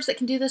bunch of herbs that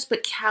can do this,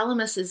 but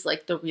calamus is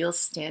like the real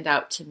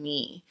standout to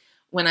me.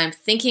 When I'm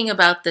thinking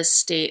about this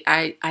state,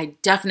 I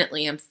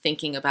definitely am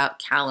thinking about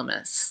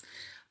calamus.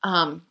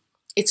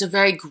 It's a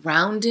very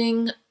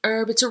grounding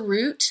herb. It's a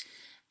root.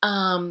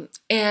 And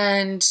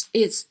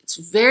it's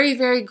very,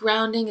 very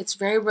grounding. It's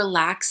very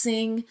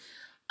relaxing.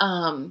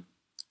 And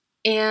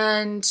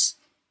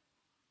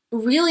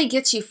really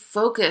gets you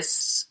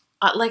focused.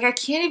 Like, I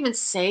can't even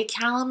say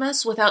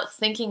calamus without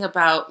thinking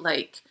about,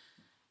 like,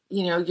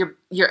 you know,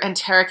 your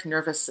enteric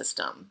nervous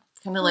system.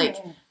 Kind of like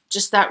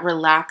just that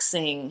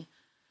relaxing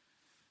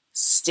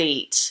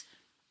state.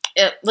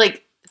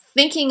 Like,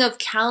 thinking of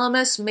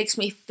calamus makes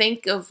me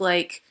think of,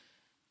 like,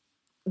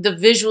 the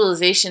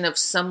visualization of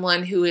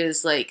someone who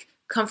is, like,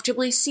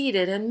 comfortably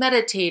seated and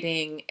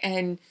meditating.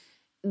 And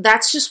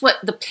that's just what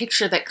the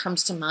picture that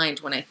comes to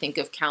mind when I think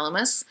of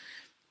calamus.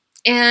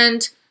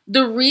 And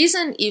the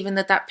reason even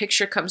that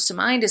picture comes to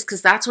mind is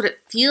because that's what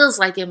it feels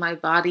like in my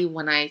body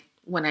when I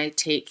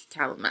take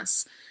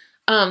calamus.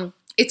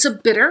 It's a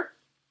bitter.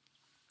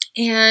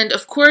 And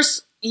of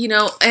course, you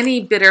know,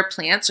 any bitter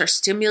plants are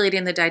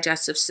stimulating the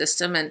digestive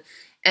system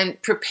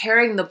and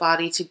preparing the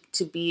body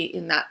to be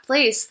in that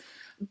place.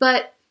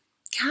 But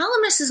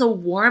calamus is a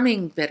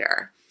warming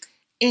bitter.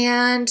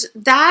 And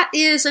that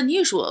is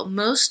unusual.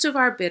 Most of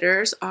our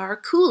bitters are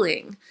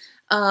cooling.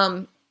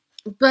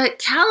 But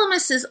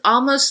calamus is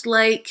almost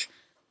like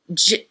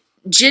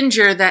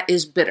ginger that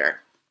is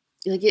bitter.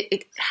 Like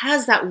it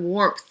has that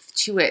warmth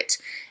to it.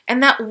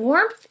 And that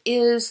warmth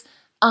is,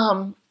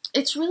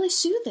 it's really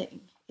soothing.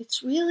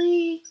 It's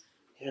really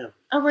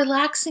a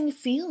relaxing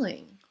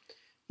feeling.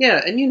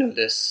 Yeah, and you know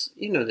this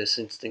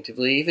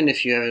instinctively, even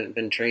if you haven't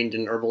been trained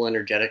in herbal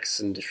energetics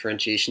and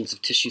differentiations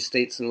of tissue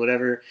states and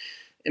whatever.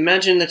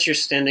 Imagine that you're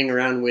standing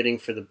around waiting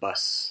for the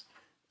bus,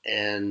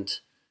 and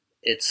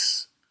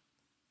it's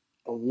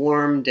a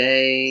warm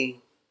day,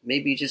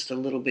 maybe just a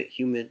little bit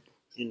humid,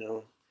 you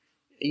know.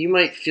 You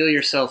might feel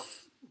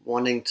yourself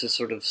wanting to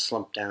sort of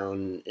slump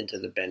down into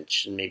the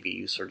bench, and maybe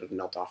you sort of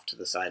melt off to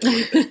the side a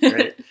little bit,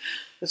 right?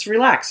 It's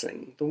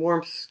relaxing. The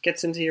warmth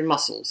gets into your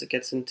muscles. It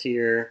gets into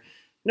your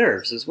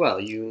nerves as well.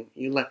 You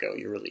let go,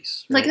 you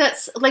release. Right? Like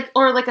that's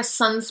or like a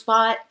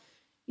sunspot,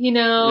 you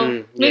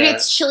know. Maybe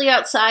it's chilly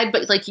outside,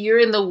 but like you're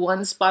in the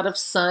one spot of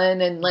sun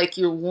and like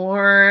you're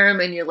warm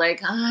and you're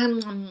like, I'm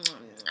a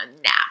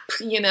nap,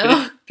 you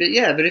know.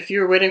 But if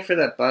you're waiting for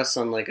that bus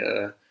on like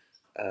a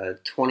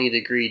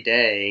 20-degree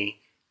day,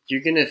 you're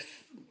gonna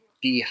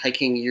be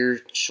hiking your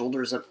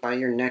shoulders up by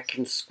your neck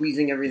and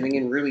squeezing everything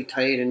in really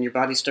tight, and your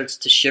body starts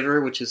to shiver,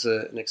 which is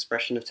an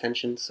expression of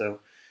tension.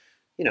 So,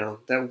 you know,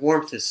 that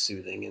warmth is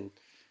soothing, and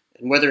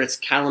whether it's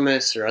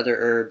calamus or other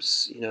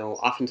herbs, you know,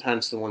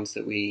 oftentimes the ones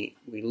that we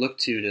look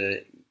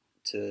to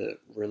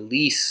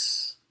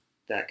release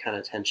that kind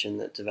of tension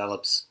that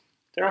develops,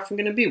 they're often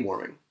going to be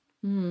warming.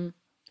 Mm.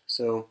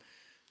 So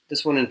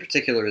this one in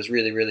particular is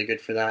really, really good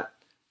for that,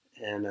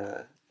 and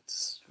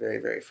it's very,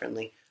 very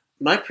friendly.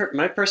 My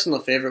personal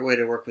favorite way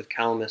to work with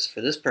calamus for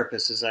this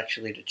purpose is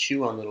actually to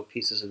chew on little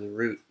pieces of the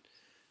root.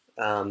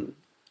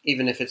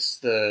 Even if it's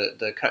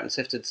the cut and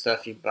sifted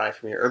stuff you buy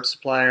from your herb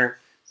supplier,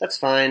 that's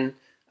fine.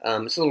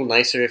 It's a little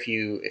nicer if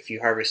you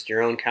harvest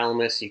your own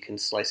calamus. You can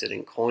slice it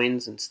in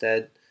coins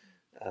instead.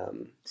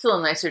 It's a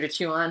little nicer to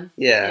chew on.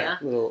 Yeah.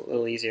 A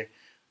little easier.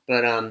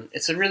 But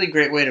it's a really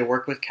great way to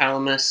work with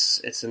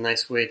calamus. It's a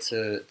nice way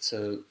to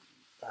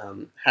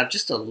have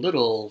just a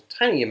little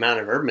tiny amount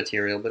of herb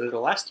material, but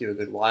it'll last you a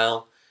good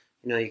while.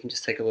 You know, you can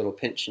just take a little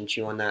pinch and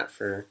chew on that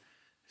for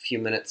a few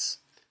minutes.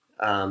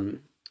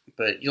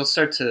 But you'll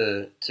start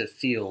to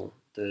feel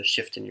the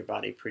shift in your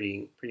body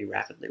pretty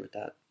rapidly with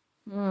that.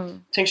 Mm.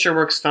 Tincture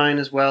works fine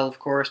as well, of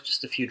course.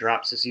 Just a few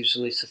drops is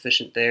usually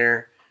sufficient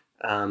there.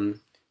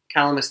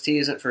 Calamus tea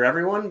isn't for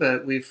everyone,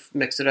 but we've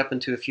mixed it up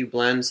into a few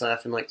blends. I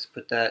often like to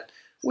put that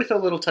with a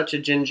little touch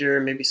of ginger,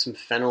 maybe some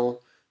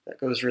fennel. That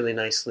goes really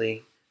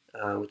nicely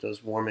with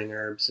those warming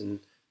herbs and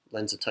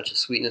lends a touch of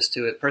sweetness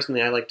to it.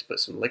 Personally, I like to put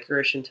some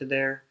licorice into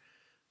there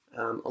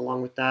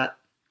along with that.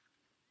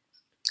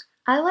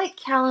 I like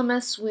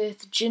calamus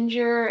with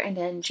ginger and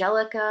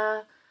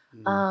angelica.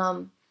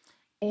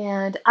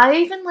 And I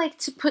even like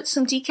to put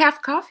some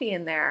decaf coffee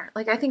in there.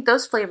 Like, I think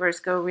those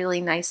flavors go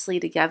really nicely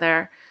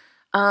together.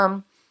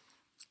 But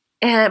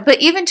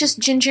even just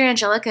ginger,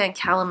 angelica, and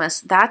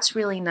calamus, that's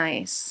really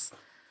nice.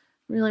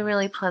 Really,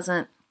 really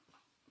pleasant.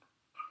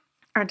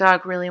 Our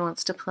dog really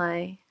wants to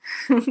play.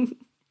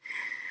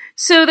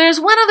 So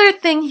there's one other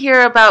thing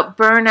here about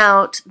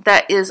burnout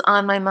that is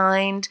on my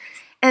mind.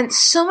 And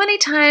so many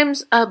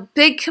times a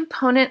big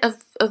component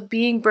of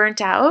being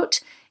burnt out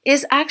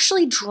is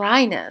actually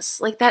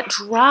dryness, like that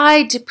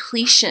dry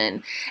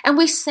depletion. And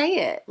we say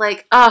it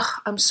like, oh,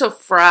 I'm so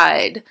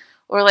fried,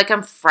 or like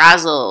I'm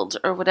frazzled,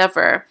 or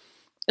whatever.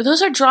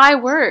 Those are dry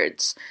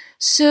words.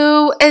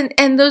 So,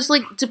 and those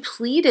like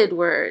depleted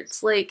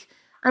words, like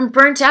I'm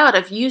burnt out.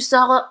 I've used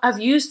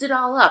it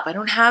all up. I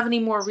don't have any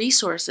more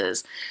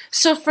resources.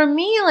 So for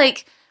me,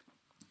 like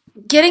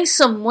getting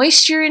some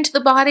moisture into the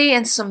body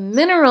and some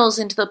minerals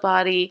into the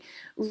body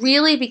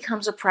really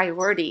becomes a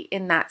priority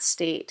in that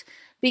state.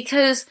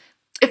 Because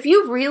if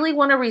you really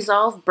want to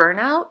resolve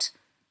burnout,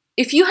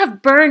 if you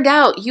have burned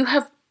out, you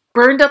have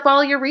burned up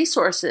all your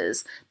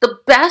resources. The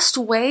best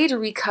way to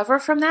recover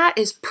from that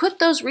is put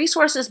those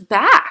resources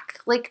back,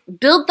 like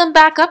build them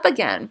back up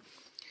again.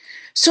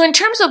 So in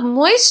terms of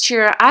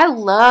moisture, I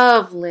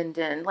love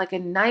linden, like a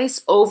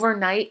nice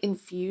overnight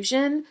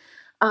infusion,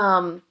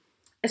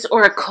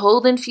 or a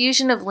cold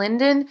infusion of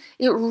linden.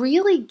 It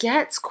really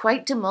gets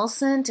quite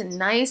demulcent and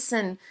nice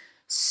and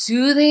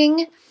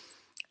soothing.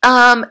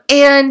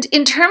 And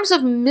in terms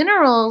of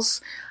minerals,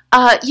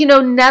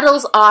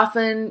 nettles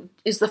often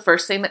is the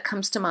first thing that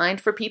comes to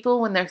mind for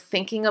people when they're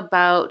thinking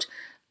about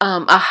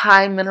a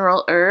high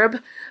mineral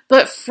herb.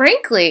 But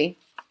frankly,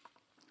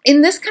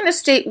 in this kind of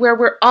state where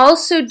we're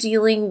also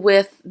dealing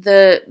with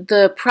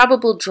the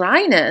probable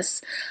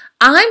dryness,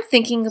 I'm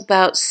thinking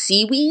about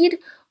seaweed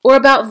or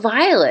about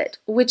violet,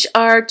 which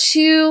are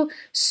two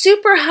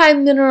super high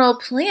mineral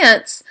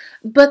plants,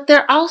 but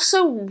they're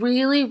also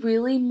really,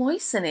 really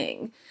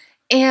moistening.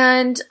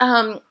 And,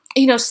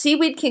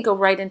 seaweed can go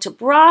right into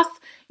broth.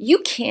 You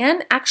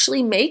can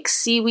actually make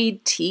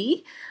seaweed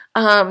tea.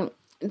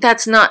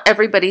 That's not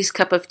everybody's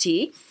cup of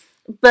tea.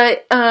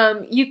 But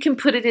you can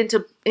put it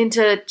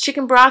into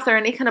chicken broth or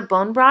any kind of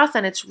bone broth,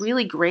 and it's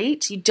really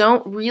great. You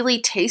don't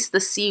really taste the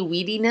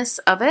seaweediness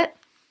of it.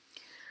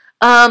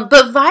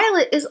 But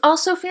violet is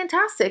also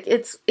fantastic.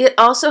 It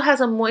also has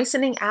a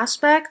moistening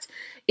aspect.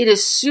 It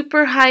is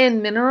super high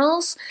in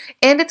minerals,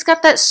 and it's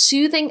got that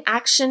soothing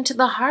action to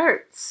the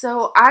heart.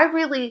 So I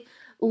really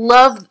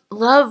love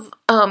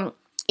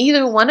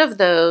either one of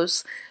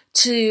those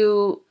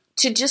to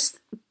just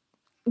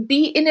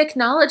be in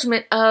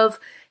acknowledgement of,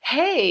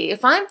 hey,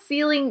 if I'm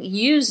feeling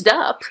used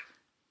up,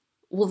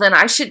 well, then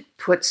I should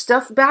put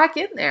stuff back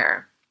in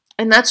there.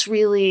 And that's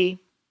really,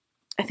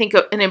 I think,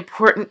 an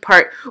important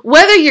part.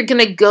 Whether you're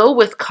going to go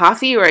with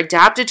coffee or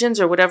adaptogens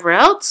or whatever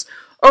else,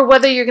 or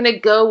whether you're going to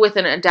go with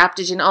an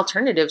adaptogen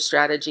alternative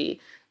strategy,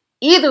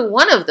 either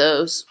one of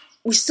those,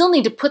 we still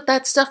need to put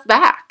that stuff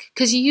back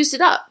because you used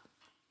it up.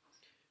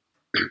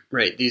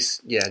 Right.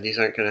 These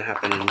aren't going to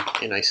happen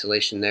in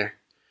isolation there.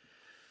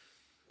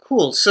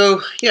 Cool.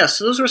 So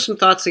those were some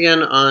thoughts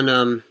again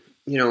on,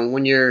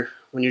 when you're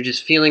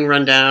just feeling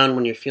run down,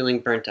 when you're feeling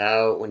burnt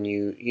out, when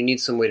you need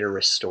some way to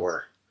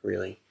restore,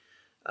 really.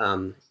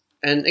 And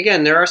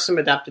again, there are some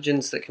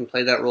adaptogens that can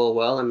play that role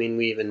well. I mean,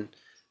 we even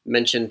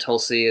mentioned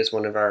Tulsi as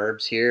one of our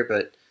herbs here,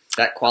 but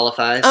that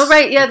qualifies. Oh,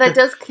 right. Yeah, that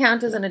does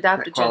count as an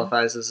adaptogen. That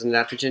qualifies as an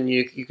adaptogen.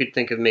 You could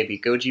think of maybe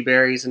goji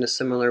berries in a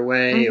similar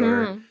way,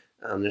 or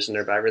there's an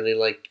herb I really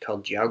like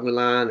called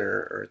jiaogulan,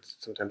 or it's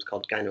sometimes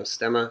called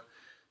gynostemma.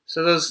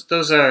 So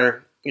those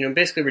are,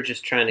 basically we're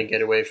just trying to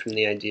get away from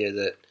the idea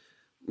that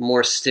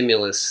more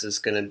stimulus is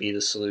going to be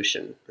the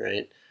solution,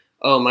 right?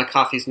 Oh, my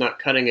coffee's not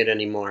cutting it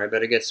anymore. I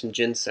better get some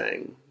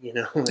ginseng,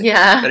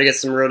 Yeah. Better get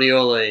some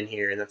rhodiola in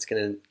here, and that's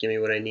going to give me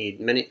what I need.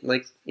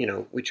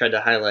 We tried to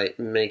highlight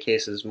in many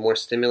cases, more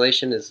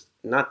stimulation is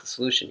not the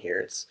solution here.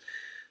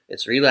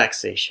 It's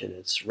relaxation,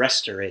 it's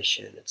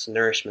restoration, it's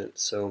nourishment.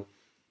 So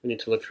we need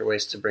to look for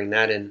ways to bring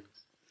that in.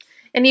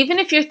 And even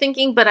if you're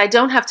thinking, but I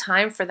don't have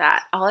time for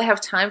that, all I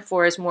have time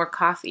for is more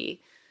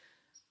coffee,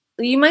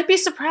 you might be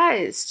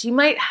surprised. You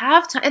might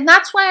have time. And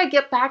that's why I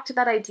get back to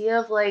that idea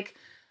of like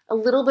a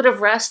little bit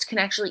of rest can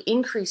actually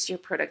increase your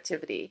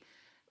productivity.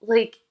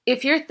 Like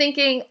if you're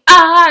thinking,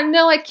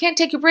 no, I can't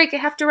take a break. I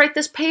have to write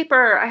this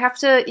paper. I have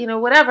to,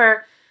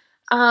 whatever.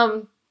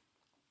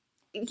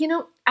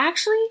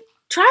 Actually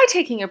try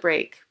taking a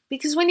break,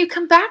 because when you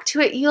come back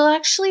to it,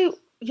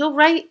 you'll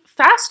write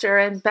faster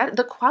and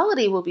the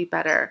quality will be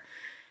better.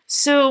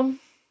 So,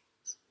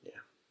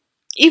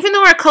 even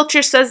though our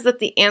culture says that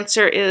the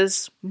answer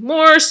is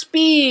more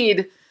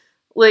speed,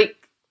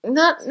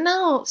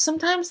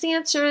 sometimes the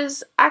answer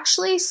is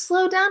actually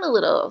slow down a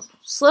little.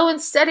 Slow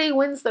and steady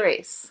wins the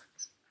race.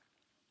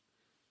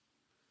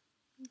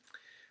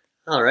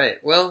 All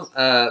right. Well,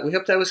 we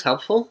hope that was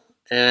helpful.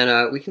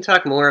 And we can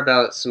talk more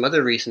about some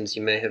other reasons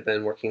you may have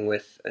been working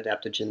with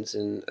adaptogens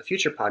in a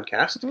future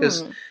podcast,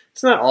 because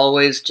it's not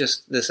always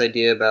just this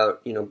idea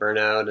about,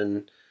 burnout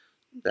and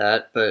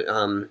that, but,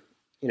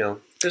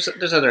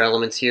 there's other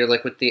elements here,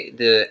 like with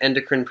the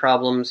endocrine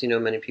problems.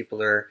 Many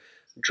people are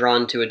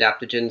drawn to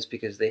adaptogens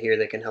because they hear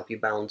they can help you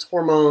balance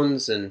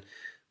hormones, and,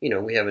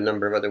 we have a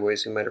number of other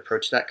ways we might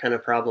approach that kind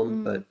of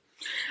problem, but...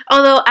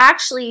 Although,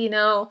 actually,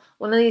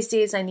 one of these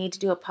days I need to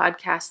do a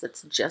podcast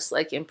that's just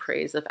like in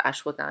praise of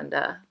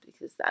ashwagandha,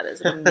 because that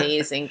is an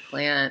amazing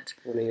plant.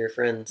 One of your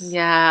friends.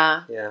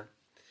 Yeah. Yeah.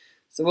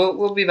 So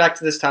we'll be back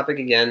to this topic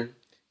again.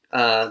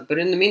 But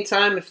in the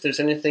meantime, if there's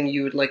anything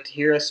you would like to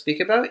hear us speak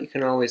about, you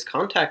can always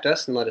contact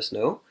us and let us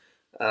know.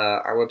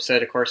 Our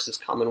website, of course, is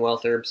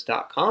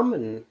commonwealthherbs.com,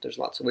 and there's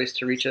lots of ways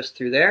to reach us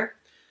through there.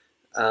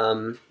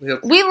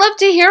 We love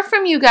to hear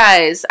from you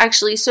guys,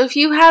 actually. So if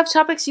you have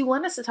topics you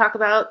want us to talk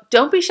about,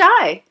 don't be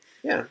shy.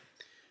 Yeah.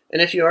 And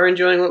if you are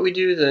enjoying what we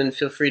do, then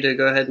feel free to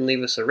go ahead and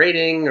leave us a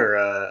rating or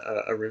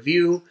a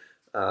review.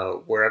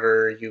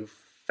 wherever you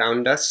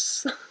found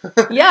us.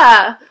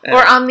 Yeah,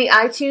 or on the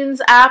iTunes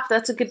app.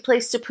 That's a good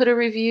place to put a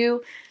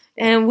review,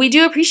 and we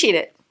do appreciate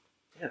it.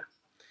 Yeah.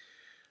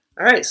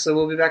 All right, so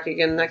we'll be back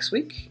again next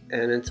week,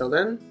 and until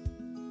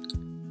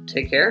then,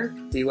 take care,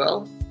 be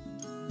well.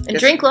 And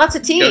drink lots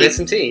of tea. Go get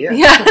some tea, yeah.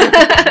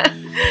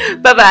 Yeah.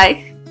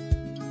 Bye-bye.